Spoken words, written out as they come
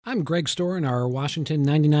I'm Greg Storr in our Washington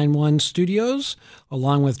 99.1 studios.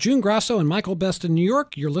 Along with June Grasso and Michael Best in New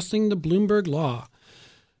York, you're listening to Bloomberg Law.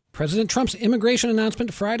 President Trump's immigration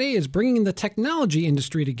announcement Friday is bringing the technology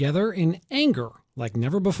industry together in anger like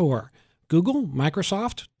never before. Google,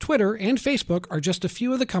 Microsoft, Twitter, and Facebook are just a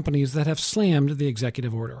few of the companies that have slammed the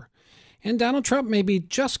executive order. And Donald Trump may be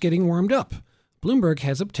just getting warmed up. Bloomberg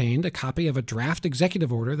has obtained a copy of a draft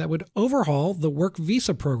executive order that would overhaul the work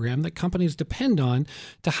visa program that companies depend on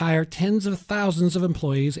to hire tens of thousands of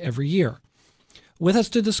employees every year. With us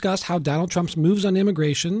to discuss how Donald Trump's moves on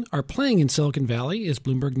immigration are playing in Silicon Valley is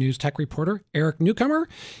Bloomberg News tech reporter Eric Newcomer.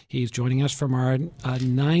 He's joining us from our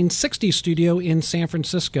 960 studio in San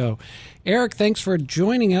Francisco. Eric, thanks for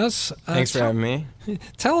joining us. Thanks for having me.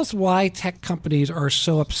 Tell us why tech companies are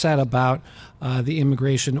so upset about the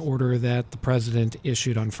immigration order that the president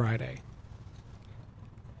issued on Friday.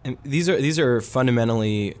 And these are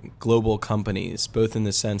fundamentally global companies, both in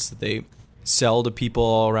the sense that they sell to people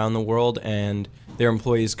all around the world and their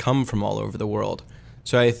employees come from all over the world.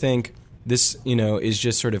 So I think this, is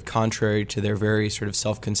just sort of contrary to their very sort of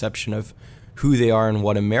self-conception of who they are and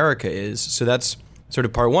what America is. So that's sort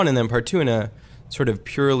of part one. And then part two, in a sort of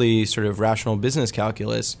purely sort of rational business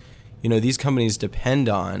calculus, these companies depend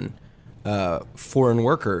on foreign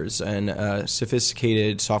workers and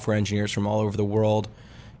sophisticated software engineers from all over the world.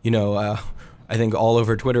 I think all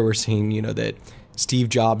over Twitter we're seeing, that Steve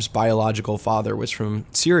Jobs' biological father was from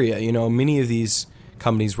Syria. Many of these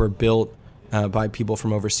companies were built by people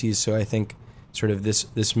from overseas. So I think sort of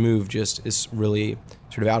this move just is really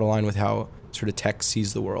sort of out of line with how sort of tech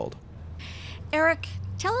sees the world. Eric,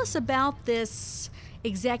 tell us about this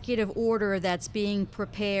executive order that's being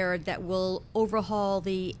prepared that will overhaul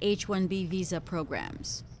the H-1B visa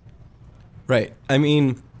programs. Right. I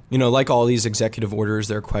mean, like all these executive orders,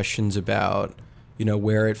 there are questions about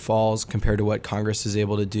where it falls compared to what Congress is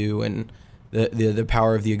able to do and the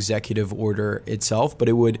power of the executive order itself. But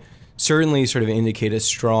it would certainly sort of indicate a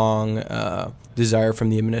strong desire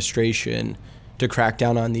from the administration to crack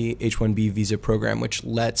down on the H-1B visa program, which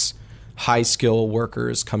lets high-skill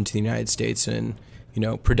workers come to the United States and,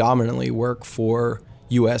 predominantly work for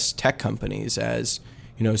U.S. tech companies as,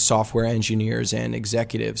 software engineers and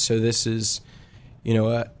executives. So this is,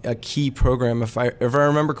 a key program. If I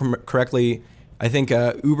remember correctly, I think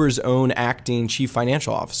Uber's own acting chief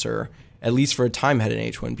financial officer, at least for a time, had an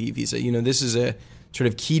H-1B visa. This is a sort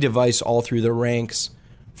of key device all through the ranks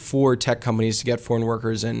for tech companies to get foreign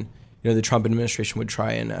workers, and the Trump administration would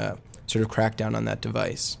try and sort of crack down on that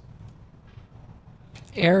device.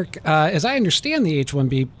 Eric, as I understand the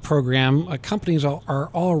H-1B program, companies are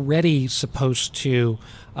already supposed to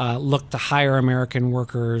look to hire American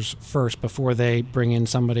workers first before they bring in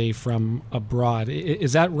somebody from abroad.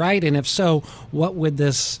 Is that right? And if so,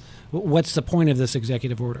 what's the point of this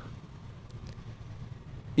executive order?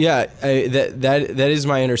 Yeah, that is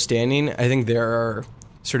my understanding. I think there are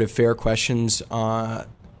sort of fair questions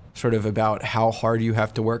sort of about how hard you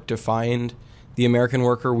have to work to find the American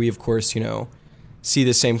worker. We, of course, see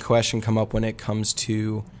the same question come up when it comes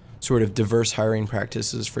to sort of diverse hiring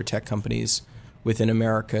practices for tech companies within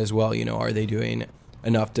America as well. Are they doing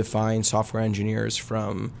enough to find software engineers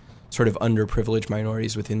from sort of underprivileged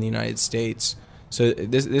minorities within the United States? So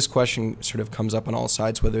this question sort of comes up on all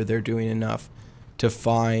sides, whether they're doing enough to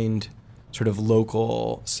find sort of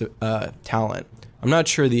local talent. I'm not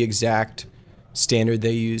sure the exact standard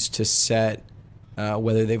they use to set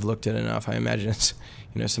whether they've looked at enough. I imagine it's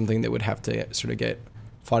something that would have to sort of get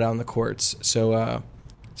fought out in the courts. So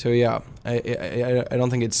yeah, I don't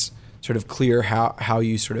think it's sort of clear how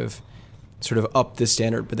you sort of up the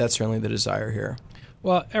standard, but that's certainly the desire here.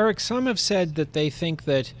 Well, Eric, some have said that they think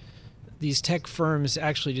that these tech firms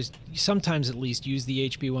actually just sometimes at least use the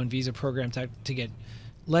HB1 visa program to get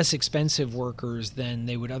less expensive workers than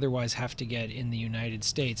they would otherwise have to get in the United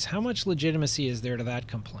States. How much legitimacy is there to that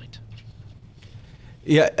complaint?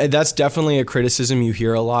 Yeah, that's definitely a criticism you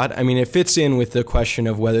hear a lot. I mean, it fits in with the question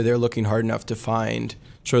of whether they're looking hard enough to find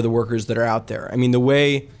sort of the workers that are out there.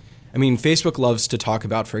 Facebook loves to talk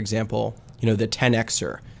about, for example, the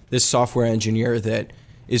 10Xer, this software engineer that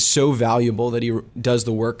is so valuable that he does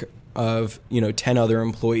the work of, 10 other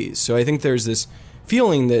employees. So I think there's this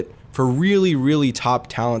feeling that for really, really top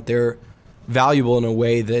talent, they're valuable in a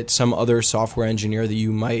way that some other software engineer that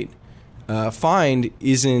you might find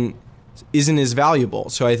isn't as valuable.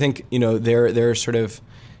 So I think, they're sort of,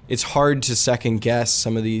 it's hard to second guess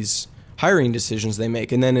some of these hiring decisions they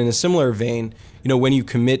make. And then in a similar vein, when you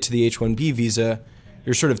commit to the H-1B visa,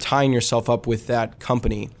 you're sort of tying yourself up with that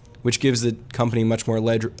company, which gives the company much more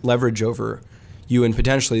leverage over you and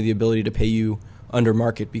potentially the ability to pay you under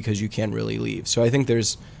market because you can't really leave. So I think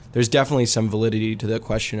there's there's definitely some validity to the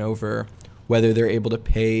question over whether they're able to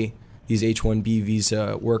pay these H-1B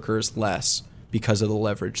visa workers less because of the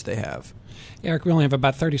leverage they have. Eric, we only have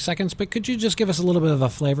about 30 seconds, but could you just give us a little bit of a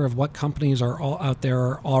flavor of what companies are all out there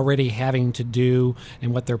are already having to do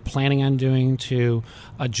and what they're planning on doing to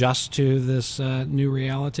adjust to this new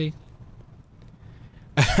reality?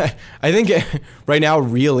 I think right now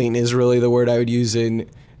reeling is really the word I would use in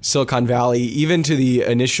Silicon Valley. Even to the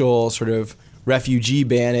initial sort of refugee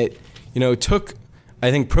ban, it took,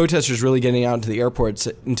 I think, protesters really getting out into the airports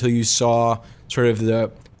until you saw sort of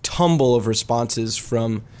the tumble of responses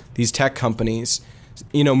from these tech companies.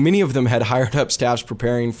 Many of them had hired up staffs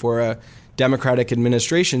preparing for a Democratic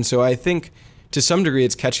administration. So I think to some degree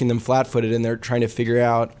it's catching them flat-footed and they're trying to figure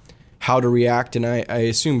out how to react. And I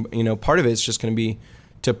assume, part of it is just going to be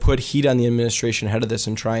to put heat on the administration ahead of this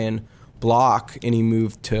and try and block any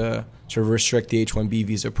move to sort of restrict the H-1B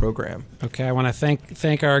visa program. Okay, I want to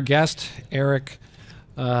thank our guest, Eric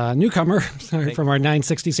Newcomer, from our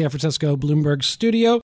 960 San Francisco Bloomberg studio.